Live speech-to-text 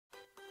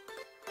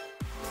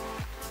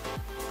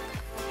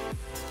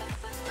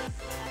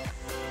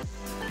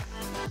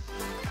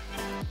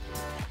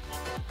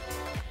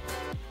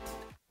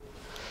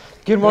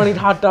Good morning,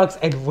 hot dogs,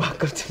 and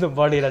welcome to the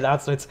morning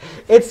announcements.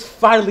 It's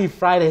finally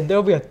Friday, and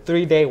there'll be a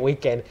 3-day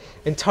weekend.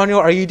 Antonio,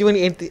 are you doing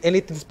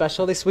anything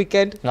special this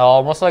weekend? No,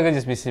 I'll most likely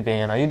just be sleeping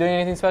in. Are you doing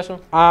anything special?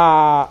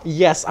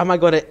 Yes, I might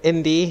go to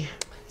Indy.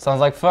 Sounds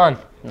like fun.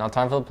 Now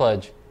time for the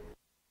pledge.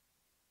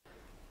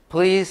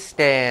 Please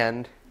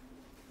stand.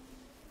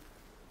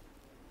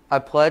 I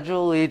pledge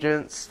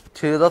allegiance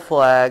to the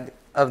flag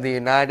of the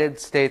United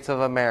States of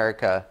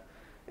America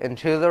and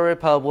to the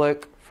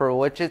republic for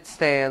which it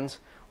stands,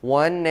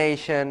 one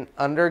nation,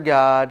 under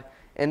God,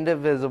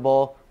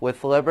 indivisible,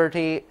 with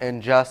liberty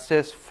and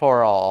justice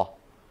for all.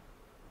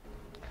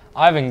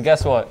 Ivan,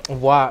 guess what?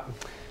 What?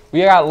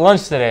 We got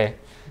lunch today.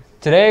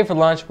 Today for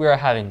lunch, we are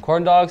having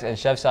corn dogs and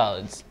chef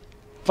salads.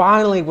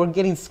 Finally, we're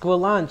getting school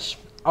lunch.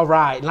 All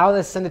right, now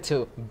let's send it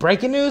to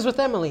Breaking News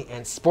with Emily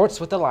and Sports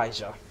with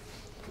Elijah.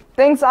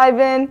 Thanks,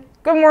 Ivan.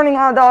 Good morning,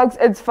 hot dogs.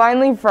 It's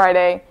finally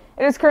Friday.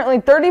 It is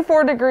currently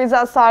 34 degrees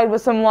outside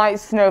with some light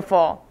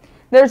snowfall.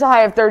 There's a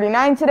high of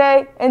 39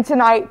 today, and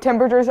tonight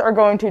temperatures are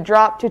going to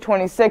drop to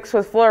 26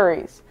 with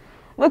flurries.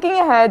 Looking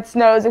ahead,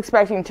 snow is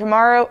expecting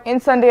tomorrow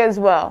and Sunday as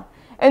well.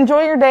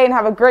 Enjoy your day and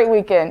have a great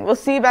weekend. We'll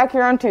see you back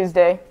here on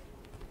Tuesday.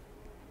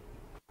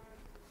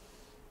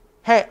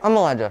 Hey, I'm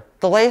Elijah.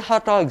 The Lady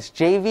Hot Dogs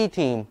JV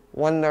team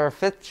won their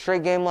 5th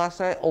straight game last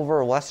night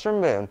over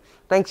Western Boone,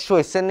 thanks to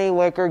a Sydney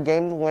Waker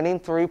game-winning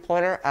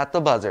three-pointer at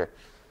the buzzer.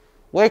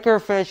 Waker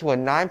finished with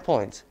 9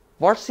 points.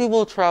 Varsity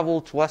will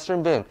travel to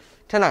Western Boone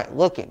tonight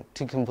looking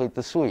to complete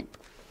the sweep.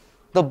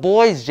 The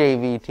boys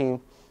JV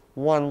team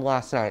won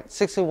last night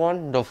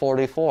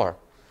 61-44.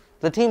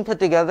 The team put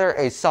together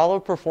a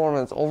solid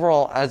performance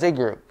overall as a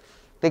group.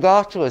 They got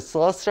off to a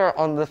slow start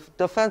on the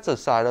defensive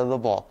side of the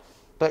ball,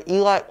 but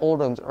Eli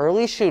Oldham's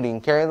early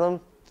shooting carried them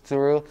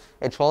through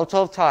a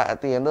 12-12 tie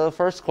at the end of the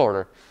first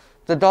quarter.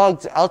 The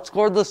Dogs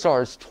outscored the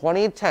Stars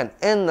 20-10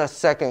 in the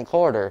second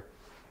quarter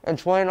and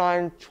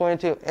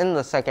 29-22 in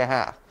the second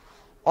half.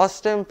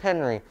 Austin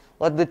Penry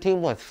led the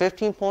team with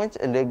 15 points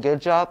and did a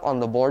good job on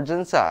the boards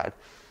inside.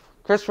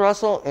 Chris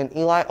Russell and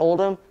Eli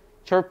Oldham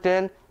chirped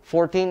in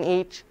 14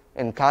 each,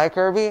 and Kai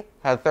Kirby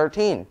had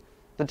 13.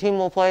 The team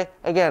will play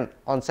again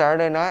on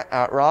Saturday night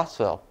at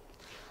Rossville.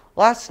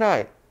 Last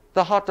night,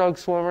 the Hot Dog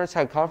Swimmers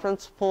had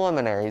conference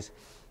preliminaries.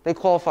 They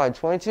qualified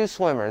 22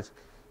 swimmers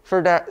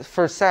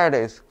for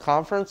Saturday's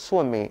conference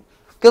swim meet.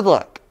 Good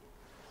luck.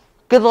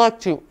 Good luck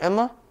to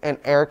Emma and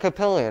Erica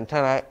Pillion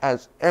tonight,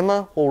 as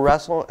Emma will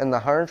wrestle in the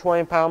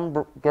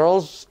 120-pound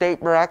girls state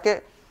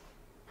bracket.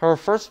 Her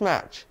first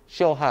match,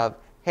 she'll have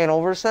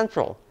Hanover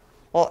Central,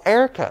 while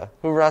Erica,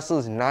 who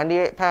wrestles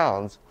 98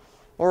 pounds,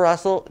 will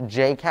wrestle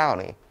Jay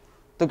County.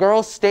 The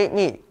girls state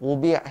meet will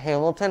be at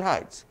Hamilton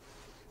Heights.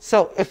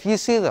 So if you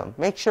see them,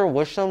 make sure to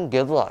wish them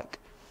good luck.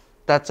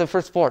 That's it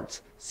for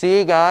sports. See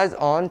you guys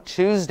on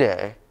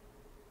Tuesday.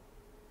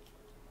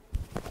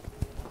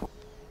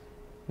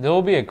 There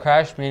will be a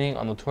crash meeting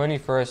on the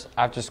 21st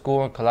after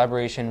school in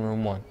Collaboration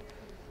Room 1.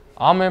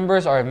 All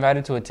members are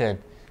invited to attend.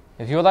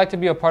 If you would like to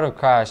be a part of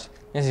Crash,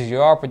 this is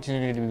your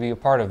opportunity to be a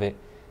part of it.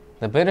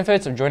 The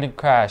benefits of joining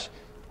Crash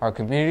are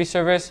community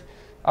service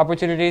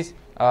opportunities,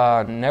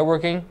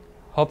 networking,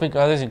 helping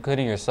others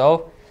including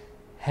yourself,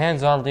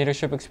 hands-on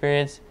leadership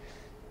experience,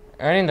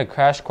 earning the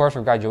crash course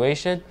for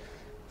graduation,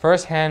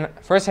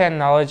 first-hand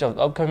knowledge of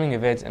upcoming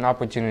events and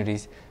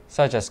opportunities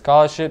such as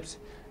scholarships,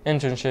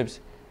 internships,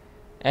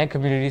 and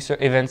community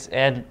events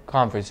and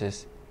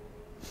conferences.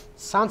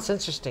 Sounds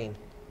interesting.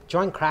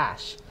 Join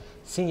Crash.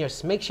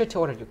 Seniors, make sure to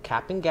order your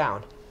cap and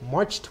gown.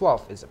 March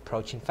 12th is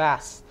approaching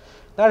fast.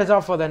 That is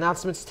all for the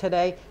announcements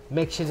today.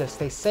 Make sure to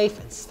stay safe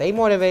and stay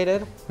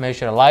motivated. Make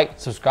sure to like,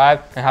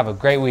 subscribe, and have a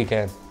great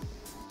weekend.